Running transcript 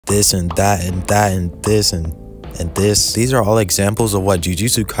this and that and that and this and this. These are all examples of what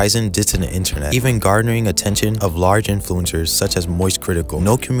Jujutsu Kaisen did to the internet, even garnering attention of large influencers such as Moist Critical.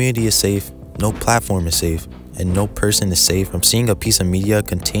 No community is safe, no platform is safe, and no person is safe from seeing a piece of media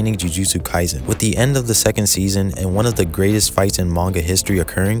containing Jujutsu Kaisen. With the end of the second season and one of the greatest fights in manga history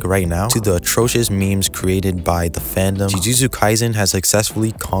occurring right now, to the atrocious memes created by the fandom, Jujutsu Kaisen has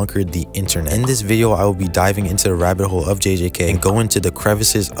successfully conquered the internet. In this video, I will be diving into the rabbit hole of JJK and go into the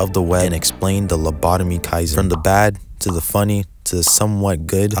crevices of the web and explain the Lobotomy Kaisen. From the bad to the funny to the somewhat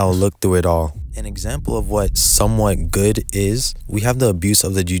good, I'll look through it all. An example of what somewhat good is, we have the abuse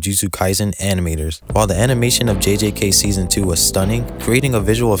of the Jujutsu Kaisen animators. While the animation of JJK Season 2 was stunning, creating a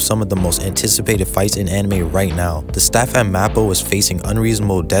visual of some of the most anticipated fights in anime right now, the staff at MAPPA was facing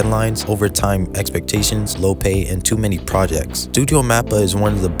unreasonable deadlines, overtime expectations, low pay, and too many projects. Studio MAPPA is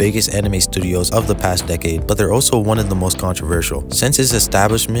one of the biggest anime studios of the past decade, but they're also one of the most controversial. Since its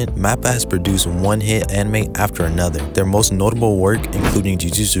establishment, MAPPA has produced one-hit anime after another. Their most notable work including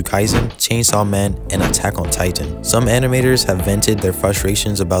Jujutsu Kaisen, Chainsaw Man, and Attack on Titan. Some animators have vented their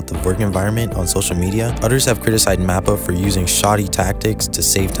frustrations about the work environment on social media. Others have criticized MAPPA for using shoddy tactics to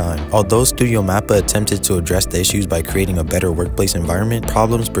save time. Although Studio MAPPA attempted to address the issues by creating a better workplace environment,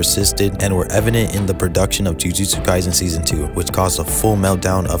 problems persisted and were evident in the production of Jujutsu Kaisen Season 2, which caused a full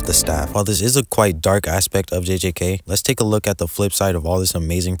meltdown of the staff. While this is a quite dark aspect of JJK, let's take a look at the flip side of all this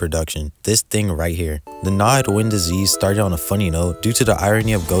amazing production. This thing right here. The I'd Win disease started on a funny note due to the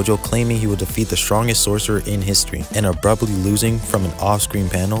irony of Gojo claiming he would defeat the strongest sorcerer in history and abruptly losing from an off-screen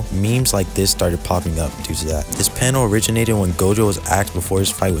panel. Memes like this started popping up due to that. This panel originated when Gojo was asked before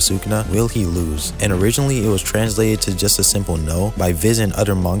his fight with Sukuna, will he lose? And originally it was translated to just a simple no by Viz and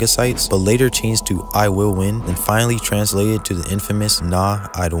other manga sites, but later changed to I will win, and finally translated to the infamous nah,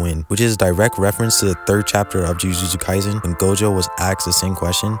 I'd win, which is a direct reference to the third chapter of Jujutsu Kaisen. When Gojo was asked the same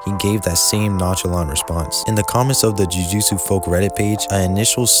question, he gave that same nonchalant response. In the comments of the Jujutsu Folk Reddit page, an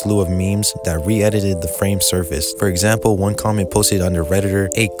initial slew of memes that re-edited the frame surfaced. For example, one comment posted under Redditor,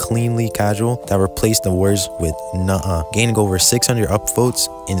 a cleanly casual, that replaced the words with nuh-uh, gaining over 600 upvotes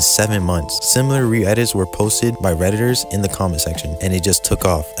in 7 months. Similar re-edits were posted by Redditors in the comment section, and it just took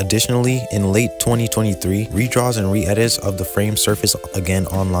off. Additionally, in late 2023, redraws and re-edits of the frame surfaced again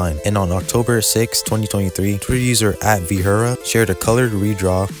online, and on October 6, 2023, Twitter user @Vihura shared a colored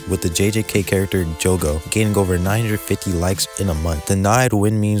redraw with the JJK character Jogo, gaining over 950 likes in a month. The I'd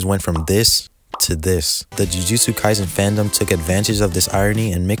Win memes went from this to this. The Jujutsu Kaisen fandom took advantage of this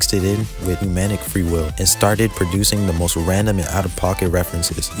irony and mixed it in with humanic free will and started producing the most random and out-of-pocket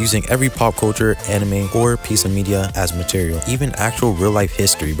references, using every pop culture, anime, or piece of media as material, even actual real-life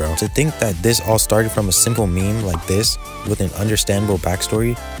history, bro. To think that this all started from a simple meme like this with an understandable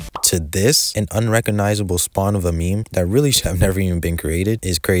backstory to this, an unrecognizable spawn of a meme that really should have never even been created,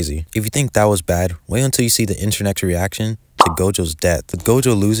 is crazy. If you think that was bad, wait until you see the internet's reaction to Gojo's death. With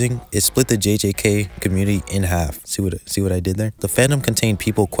Gojo losing, it split the JJK community in half. See what I did there? The fandom contained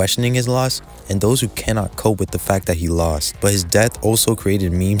people questioning his loss and those who cannot cope with the fact that he lost. But his death also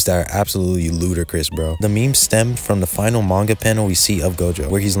created memes that are absolutely ludicrous, bro. The memes stemmed from the final manga panel we see of Gojo,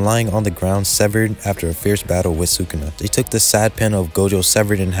 where he's lying on the ground severed after a fierce battle with Sukuna. They took the sad panel of Gojo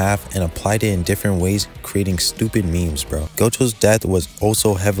severed in half and applied it in different ways, creating stupid memes, bro. Gojo's death was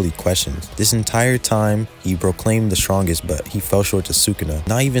also heavily questioned. This entire time, he proclaimed the strongest, but he fell short to Sukuna.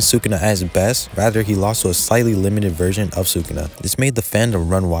 Not even Sukuna at his best, rather he lost to a slightly limited version of Sukuna. This made the fandom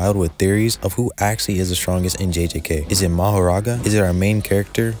run wild with theories of who actually is the strongest in JJK. Is it Mahoraga? Is it our main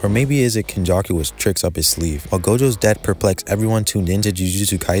character? Or maybe is it Kenjaku with tricks up his sleeve? While Gojo's death perplexed everyone tuned into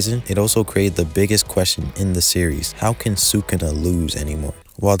Jujutsu Kaisen, it also created the biggest question in the series. How can Sukuna lose anymore?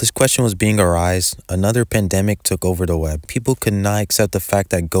 While this question was being arised, another pandemic took over the web. People could not accept the fact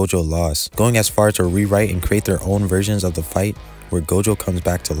that Gojo lost, going as far to rewrite and create their own versions of the fight where Gojo comes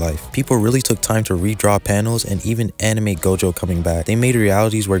back to life. People really took time to redraw panels and even animate Gojo coming back. They made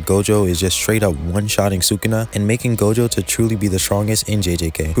realities where Gojo is just straight up one-shotting Sukuna and making Gojo to truly be the strongest in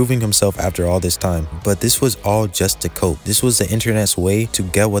JJK, proving himself after all this time. But this was all just to cope. This was the internet's way to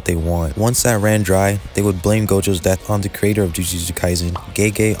get what they want. Once that ran dry, they would blame Gojo's death on the creator of Jujutsu Kaisen,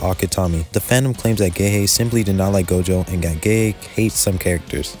 Gege Akutami. The fandom claims that Gege simply did not like Gojo and that Gege hates some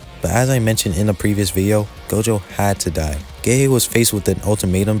characters. But as I mentioned in the previous video, Gojo had to die. Gege was faced with an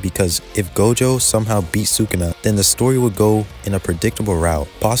ultimatum because if Gojo somehow beat Sukuna, then the story would go in a predictable route,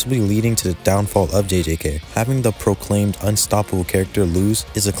 possibly leading to the downfall of JJK. Having the proclaimed unstoppable character lose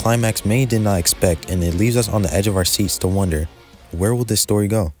is a climax many did not expect, and it leaves us on the edge of our seats to wonder, where will this story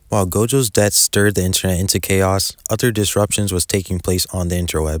go? While Gojo's death stirred the internet into chaos, other disruptions was taking place on the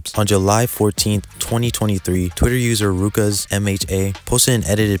interwebs. On July 14th, 2023, Twitter user Ruka's MHA posted an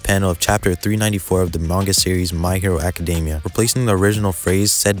edited panel of chapter 394 of the manga series My Hero Academia, replacing the original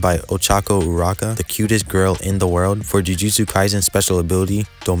phrase said by Ochako Uraka, the cutest girl in the world, for Jujutsu Kaisen special ability,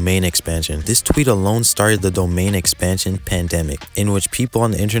 domain expansion. This tweet alone started the domain expansion pandemic, in which people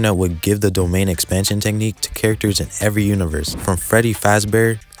on the internet would give the domain expansion technique to characters in every universe, from Freddy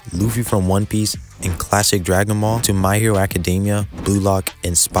Fazbear, Luffy from One Piece, and classic Dragon Ball to My Hero Academia, Blue Lock,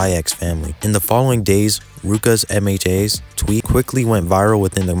 and Spy X Family. In the following days, Ruka's MHA's tweet quickly went viral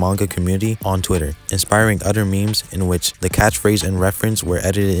within the manga community on Twitter, inspiring other memes in which the catchphrase and reference were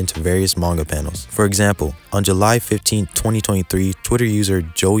edited into various manga panels. For example, on July 15, 2023, Twitter user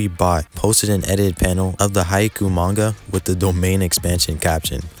Joey Bot posted an edited panel of the Haiku manga with the domain expansion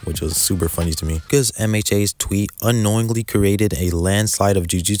caption, which was super funny to me. Ruka's MHA's tweet unknowingly created a landslide of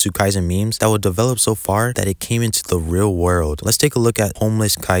Jujutsu Kaisen memes that would develop so far that it came into the real world. Let's take a look at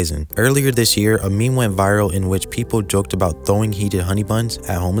Homeless Kaisen. Earlier this year, a meme went viral in which people joked about throwing heated honey buns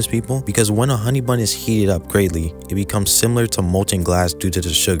at homeless people, because when a honey bun is heated up greatly, it becomes similar to molten glass due to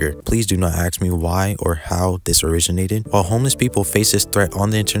the sugar. Please do not ask me why or how this originated. While homeless people face this threat on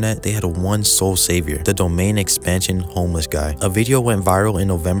the internet, they had one sole savior, the domain expansion homeless guy. A video went viral in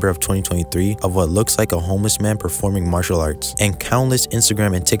November of 2023 of what looks like a homeless man performing martial arts, and countless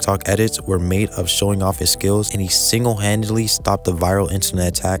Instagram and TikTok edits were made of showing off his skills, and he single-handedly stopped the viral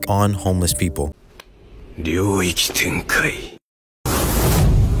internet attack on homeless people. 領域展開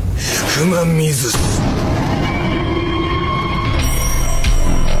福間水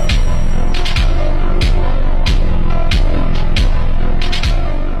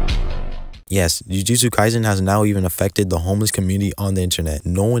Yes, Jujutsu Kaisen has now even affected the homeless community on the internet.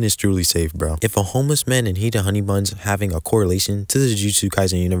 No one is truly safe, bro. If a homeless man and heated honey buns having a correlation to the Jujutsu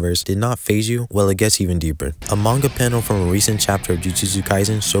Kaisen universe did not faze you, well, it gets even deeper. A manga panel from a recent chapter of Jujutsu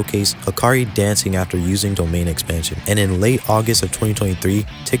Kaisen showcased Hakari dancing after using domain expansion. And in late August of 2023,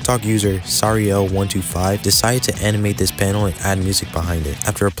 TikTok user Sariel125 decided to animate this panel and add music behind it.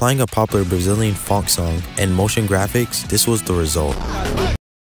 After applying a popular Brazilian funk song and motion graphics, this was the result.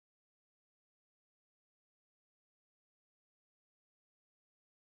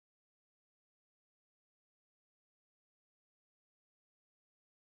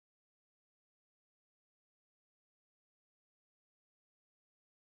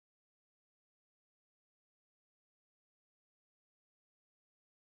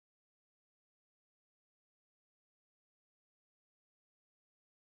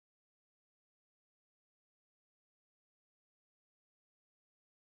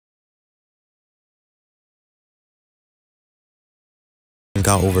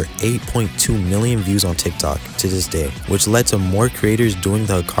 Got over 8.2 million views on TikTok to this day, which led to more creators doing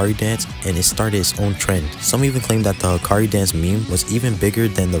the Hakari dance, and it started its own trend. Some even claim that the Hakari dance meme was even bigger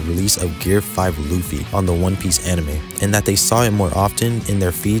than the release of Gear 5 Luffy on the One Piece anime, and that they saw it more often in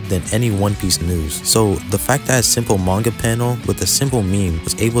their feed than any One Piece news. So the fact that a simple manga panel with a simple meme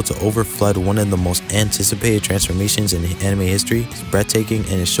was able to overflood one of the most anticipated transformations in anime history is breathtaking,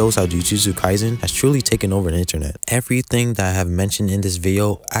 and it shows how Jujutsu Kaisen has truly taken over the internet. Everything that I have mentioned in this video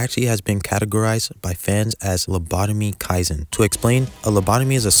actually has been categorized by fans as Lobotomy Kaisen. To explain, a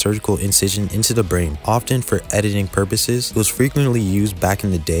lobotomy is a surgical incision into the brain, often for editing purposes. It was frequently used back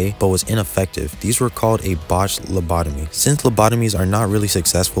in the day, but was ineffective. These were called a botched lobotomy. Since lobotomies are not really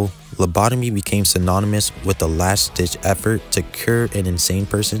successful, lobotomy became synonymous with the last-ditch effort to cure an insane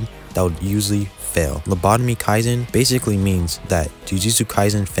person that would usually fail. Lobotomy Kaisen basically means that Jujutsu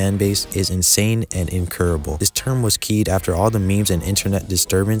Kaisen fanbase is insane and incurable. This term was keyed after all the memes and internet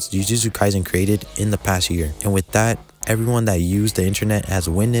disturbance Jujutsu Kaisen created in the past year. And with that, everyone that used the internet has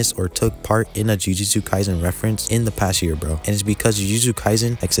witnessed or took part in a Jujutsu Kaisen reference in the past year, bro. And it's because Jujutsu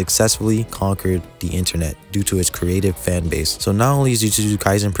Kaisen has successfully conquered the internet due to its creative fan base. So not only is Jujutsu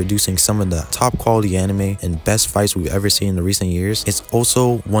Kaisen producing some of the top quality anime and best fights we've ever seen in the recent years, it's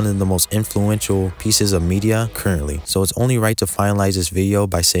also one of the most influential pieces of media currently. So it's only right to finalize this video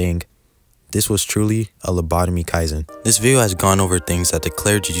by saying, this was truly a Lobotomy Kaisen. This video has gone over things that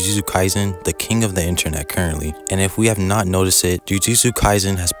declare Jujutsu Kaisen the king of the internet currently. And if we have not noticed it, Jujutsu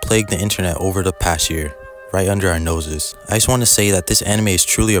Kaisen has plagued the internet over the past year, right under our noses. I just want to say that this anime is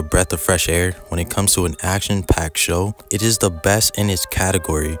truly a breath of fresh air when it comes to an action-packed show. It is the best in its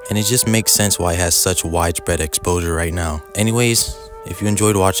category, and it just makes sense why it has such widespread exposure right now. Anyways, if you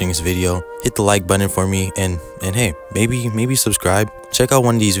enjoyed watching this video, hit the like button for me, and hey, maybe subscribe. Check out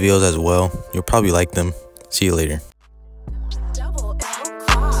one of these videos as well. You'll probably like them. See you later.